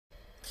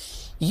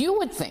You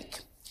would think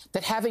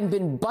that having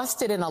been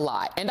busted in a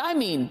lie, and I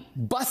mean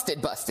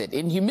busted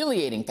in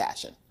humiliating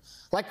fashion,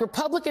 like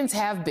Republicans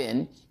have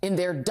been in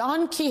their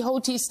Don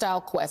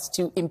Quixote-style quest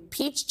to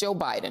impeach Joe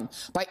Biden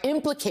by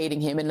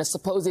implicating him in a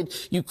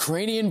supposed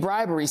Ukrainian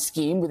bribery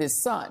scheme with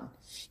his son,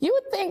 you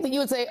would think that you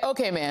would say,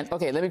 okay, man,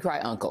 okay, let me cry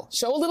uncle.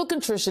 Show a little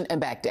contrition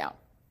and back down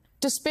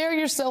to spare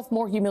yourself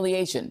more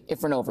humiliation, if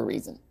for no other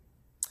reason.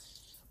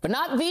 But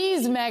not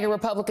these MAGA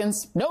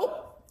Republicans.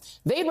 Nope.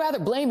 They'd rather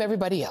blame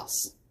everybody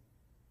else.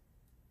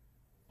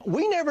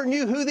 We never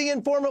knew who the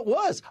informant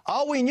was.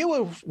 All we knew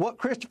was what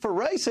Christopher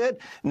Wray said.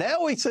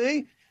 Now we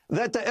see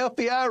that the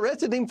FBI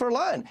arrested him for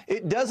lying.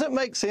 It doesn't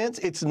make sense.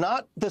 It's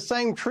not the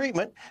same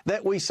treatment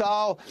that we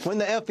saw when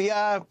the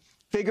FBI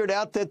figured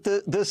out that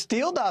the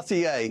Steele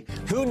dossier.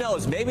 Who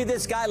knows? Maybe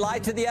this guy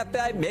lied to the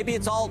FBI.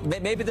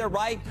 Maybe they're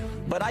right.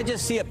 But I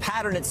just see a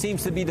pattern that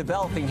seems to be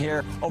developing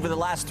here over the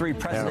last 3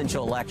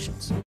 presidential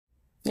elections.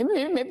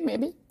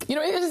 Maybe. You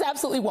know, it is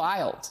absolutely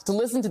wild to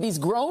listen to these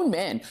grown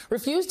men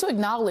refuse to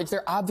acknowledge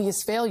their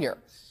obvious failure.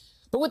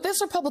 But with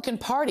this Republican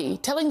Party,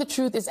 telling the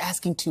truth is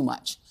asking too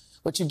much.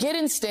 What you get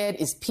instead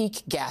is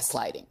peak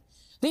gaslighting.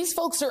 These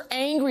folks are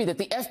angry that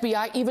the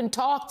FBI even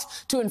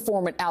talked to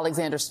informant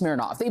Alexander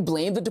Smirnov. They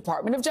blame the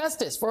Department of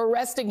Justice for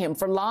arresting him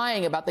for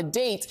lying about the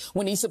dates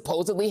when he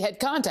supposedly had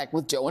contact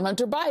with Joe and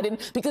Hunter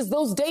Biden, because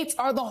those dates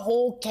are the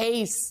whole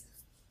case.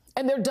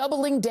 And they're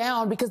doubling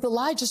down because the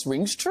lie just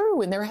rings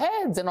true in their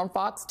heads and on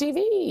Fox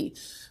TV.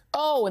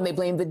 Oh, and they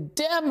blame the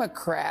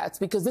Democrats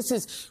because this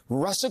is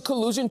Russia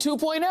collusion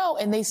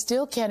 2.0, and they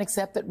still can't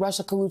accept that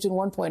Russia collusion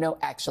 1.0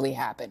 actually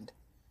happened.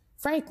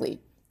 Frankly,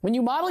 when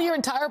you model your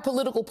entire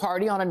political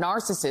party on a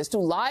narcissist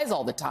who lies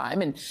all the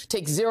time and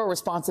takes zero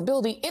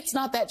responsibility, it's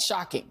not that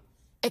shocking.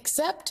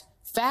 Except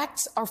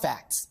facts are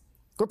facts.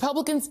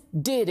 Republicans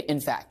did, in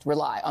fact,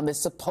 rely on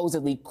this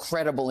supposedly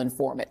credible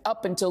informant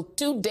up until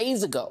 2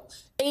 days ago,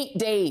 8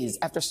 days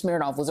after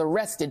Smirnov was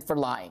arrested for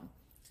lying.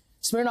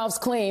 Smirnov's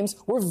claims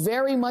were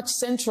very much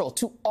central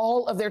to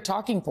all of their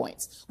talking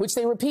points, which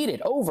they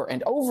repeated over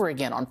and over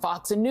again on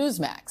Fox and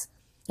Newsmax.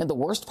 And the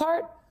worst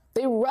part?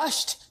 They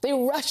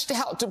rushed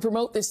out to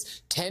promote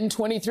this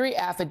 1023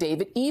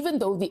 affidavit, even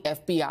though the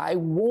FBI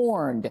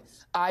warned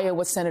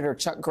Iowa Senator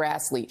Chuck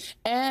Grassley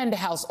and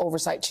House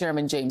Oversight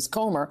Chairman James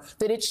Comer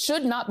that it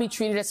should not be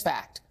treated as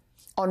fact.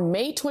 On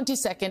May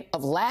 22nd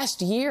of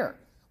last year,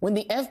 when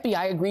the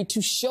FBI agreed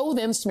to show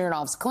them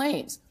Smirnov's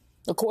claims,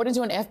 according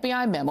to an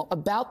FBI memo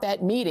about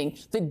that meeting,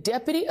 the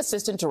deputy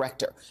assistant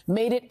director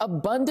made it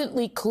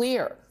abundantly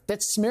clear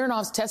that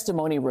Smirnov's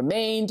testimony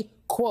remained,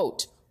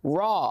 quote,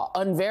 raw,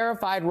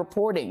 unverified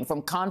reporting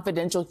from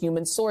confidential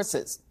human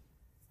sources,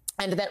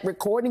 and that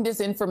recording this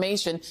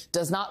information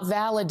does not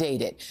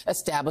validate it,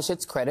 establish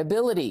its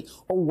credibility,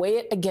 or weigh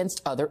it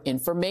against other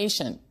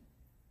information.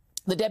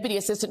 The deputy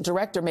assistant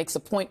director makes a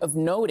point of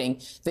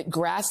noting that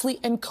Grassley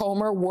and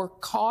Comer were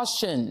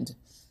cautioned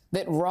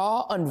that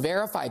raw,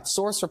 unverified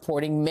source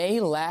reporting may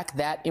lack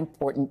that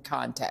important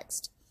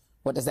context.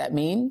 What does that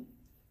mean?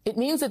 It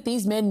means that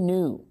these men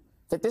knew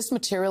that this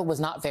material was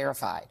not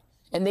verified,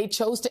 and they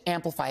chose to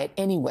amplify it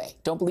anyway.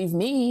 Don't believe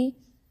me?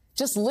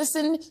 Just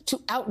listen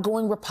to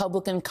outgoing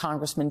Republican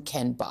Congressman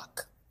Ken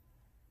Buck.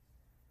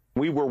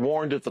 We were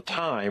warned at the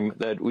time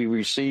that we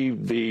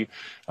received the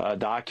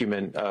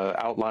document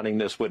outlining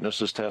this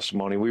witness's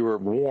testimony. We were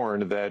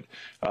warned that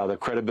the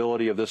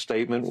credibility of this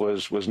statement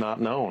was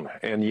not known.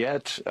 And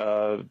yet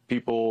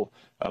people,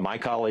 my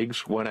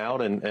colleagues, went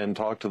out and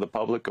talked to the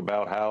public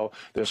about how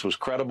this was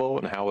credible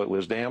and how it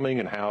was damning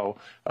and how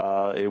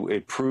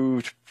it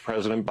proved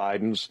President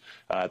Biden's,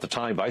 at the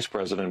time, Vice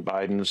President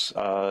Biden's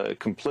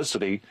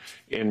complicity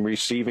in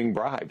receiving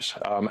bribes.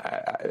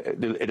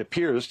 It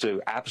appears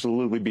to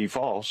absolutely be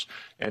false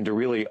and to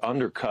really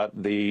undercut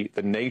the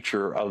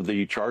nature of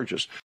the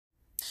charges.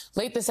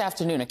 Late this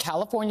afternoon, a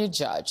California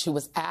judge who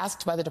was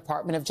asked by the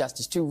Department of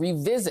Justice to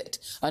revisit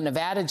a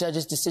Nevada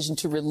judge's decision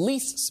to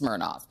release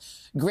Smirnov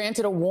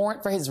granted a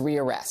warrant for his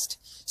rearrest.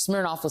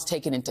 Smirnov was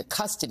taken into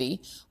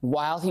custody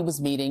while he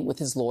was meeting with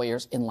his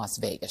lawyers in Las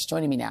Vegas.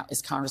 Joining me now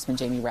is Congressman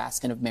Jamie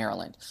Raskin of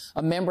Maryland,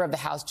 a member of the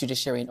House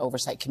Judiciary and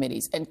Oversight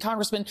Committees. And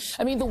Congressman,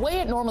 I mean, the way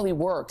it normally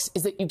works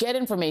is that you get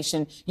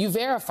information, you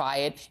verify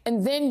it,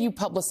 and then you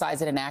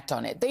publicize it and act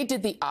on it. They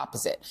did the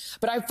opposite.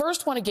 But I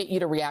first want to get you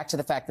to react to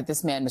the fact that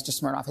this man, Mr.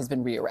 Smirnov, has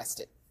been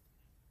rearrested.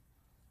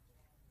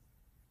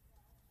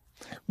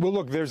 Well,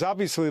 look, there's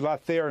obviously a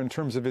lot there in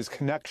terms of his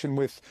connection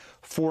with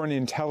foreign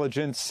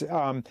intelligence.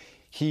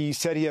 He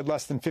said he had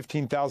less than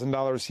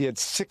 $15,000. He had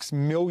 $6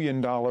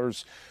 million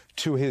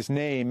to his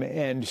name.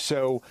 And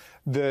so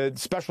the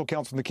special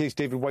counsel in the case,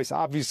 David Weiss,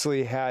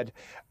 obviously had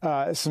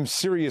some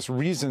serious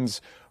reasons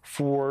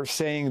for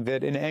saying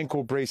that an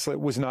ankle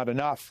bracelet was not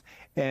enough.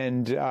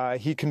 And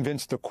he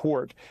convinced the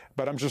court.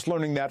 But I'm just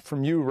learning that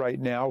from you right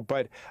now.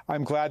 But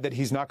I'm glad that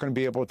he's not going to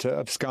be able to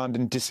abscond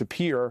and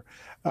disappear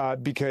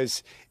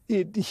because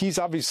he's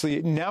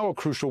obviously now a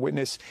crucial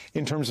witness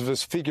in terms of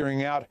us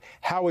figuring out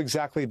how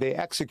exactly they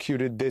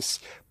executed this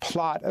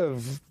plot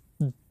of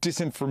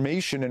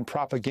disinformation and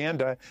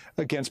propaganda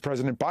against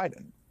President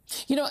Biden.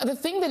 You know, the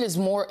thing that is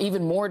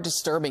even more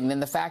disturbing than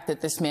the fact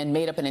that this man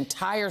made up an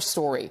entire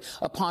story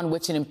upon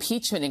which an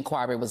impeachment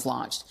inquiry was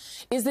launched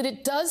is that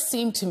it does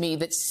seem to me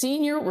that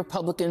senior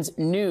Republicans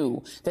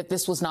knew that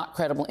this was not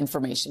credible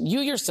information.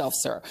 You yourself,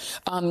 sir,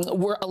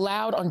 were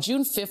allowed on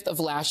June 5th of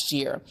last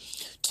year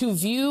to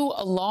view,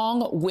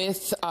 along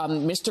with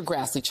Mr.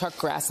 Grassley, Chuck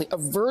Grassley, a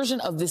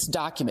version of this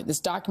document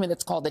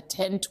that's called the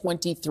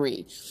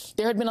 1023.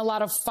 There had been a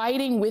lot of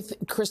fighting with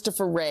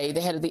Christopher Wray,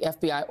 the head of the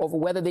FBI, over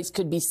whether this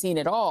could be seen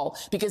at all,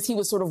 because he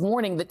was sort of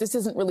warning that this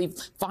isn't really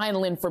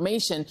final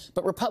information,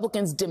 but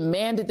Republicans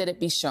demanded that it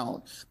be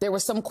shown. There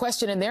was some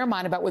question in their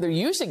mind about whether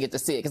you should get to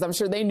see it, because I'm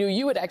sure they knew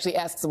you would actually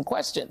ask some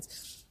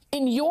questions.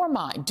 In your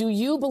mind, do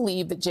you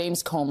believe that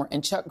James Comer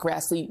and Chuck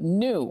Grassley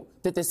knew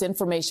that this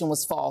information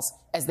was false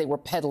as they were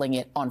peddling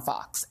it on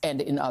Fox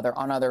and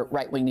on other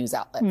right-wing news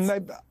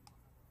outlets?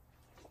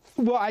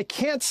 Well, I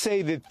can't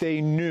say that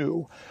they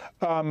knew.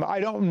 I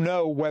don't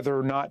know whether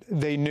or not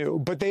they knew,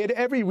 but they had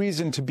every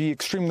reason to be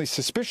extremely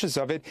suspicious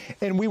of it.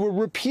 And we were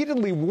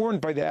repeatedly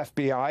warned by the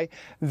FBI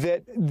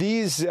that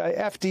these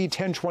FD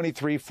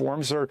 1023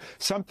 forms are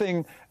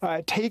something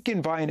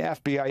taken by an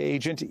FBI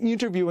agent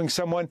interviewing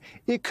someone.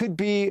 It could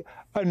be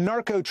a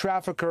narco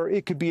trafficker,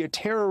 it could be a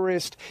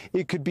terrorist,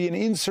 it could be an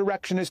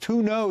insurrectionist.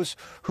 Who knows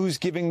who's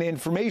giving the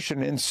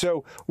information? And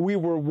so we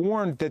were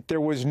warned that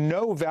there was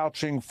no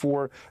vouching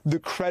for the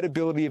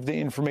credibility of the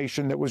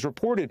information that was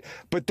reported.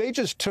 But they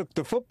just took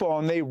the football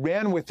and they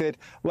ran with it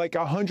like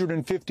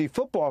 150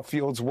 football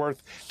fields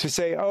worth to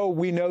say, oh,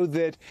 we know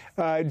that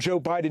Joe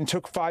Biden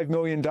took $5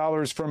 million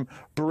from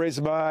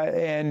Burisma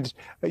and,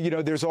 you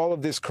know, there's all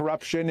of this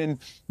corruption. And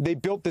they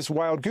built this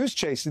wild goose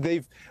chase.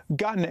 They've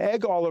gotten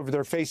egg all over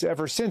their face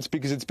ever since,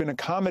 because it's been a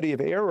comedy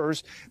of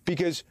errors,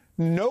 because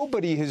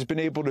nobody has been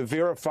able to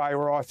verify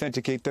or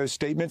authenticate those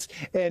statements,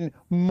 and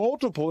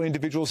multiple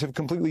individuals have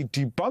completely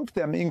debunked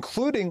them,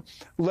 including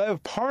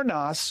Lev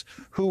Parnas,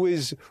 who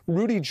is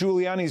Rudy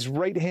Giuliani's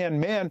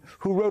right-hand man,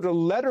 who wrote a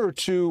letter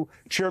to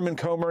Chairman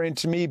Comer and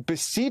to me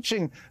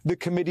beseeching the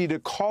committee to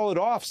call it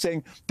off,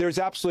 saying there's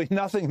absolutely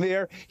nothing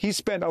there. He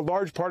spent a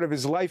large part of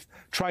his life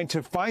trying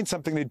to find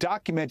something to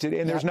document it,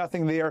 and there's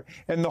nothing there,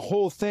 and the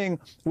whole thing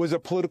was a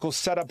political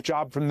setup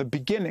job from the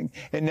beginning.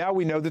 And now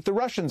we know that the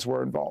Russians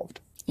were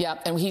involved. Yeah,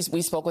 and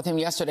we spoke with him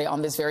yesterday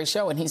on this very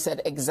show, and he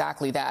said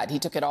exactly that. He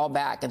took it all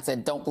back and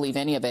said, don't believe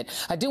any of it.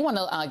 I do want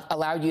to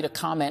allow you to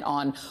comment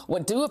on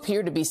what do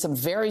appear to be some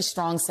very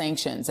strong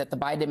sanctions that the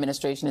Biden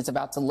administration is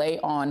about to lay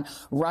on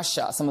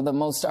Russia, some of the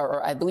most,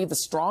 or I believe the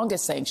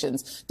strongest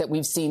sanctions that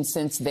we've seen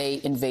since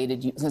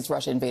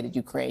Russia invaded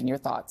Ukraine. Your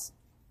thoughts?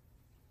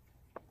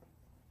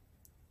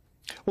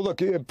 Well, look,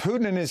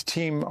 Putin and his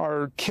team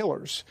are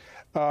killers.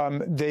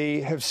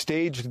 They have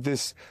staged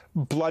this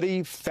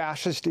bloody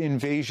fascist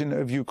invasion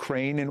of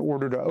Ukraine in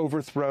order to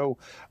overthrow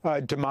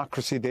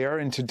democracy there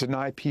and to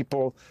deny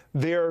people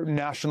their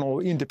national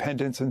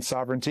independence and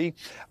sovereignty.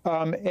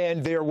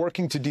 And they are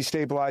working to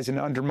destabilize and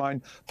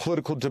undermine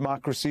political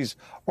democracies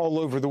all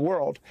over the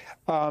world.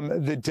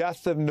 The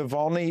death of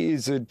Navalny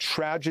is a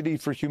tragedy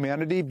for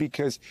humanity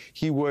because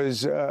he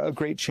was a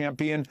great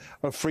champion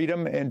of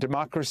freedom and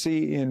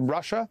democracy in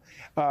Russia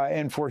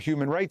and for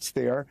human rights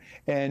there.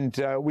 And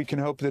we can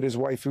hope that his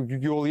wife,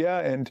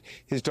 Yulia, and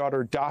his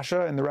daughter,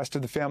 Dasha, and the rest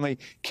of the family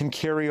can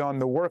carry on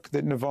the work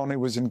that Navalny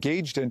was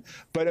engaged in.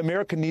 But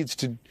America needs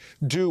to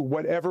do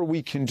whatever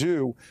we can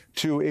do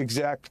to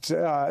exact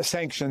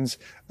sanctions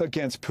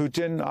against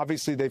Putin.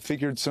 Obviously, they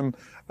figured some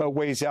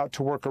ways out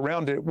to work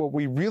around it. What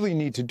we really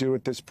need to do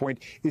at this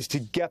point is to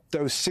get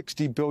those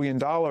 $60 billion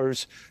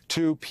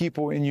to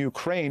people in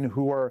Ukraine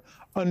who are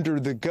under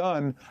the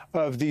gun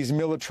of these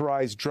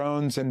militarized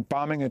drones and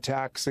bombing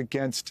attacks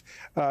against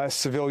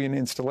civilian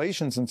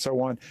installations and so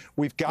on.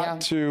 We've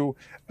got to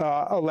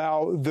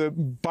allow the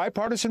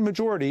bipartisan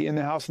majority in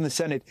the House and the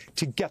Senate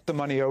to get the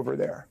money over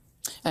there.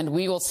 And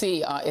we will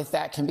see if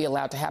that can be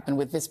allowed to happen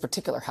with this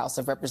particular House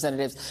of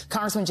Representatives.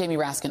 Congressman Jamie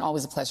Raskin,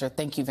 always a pleasure.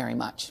 Thank you very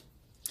much.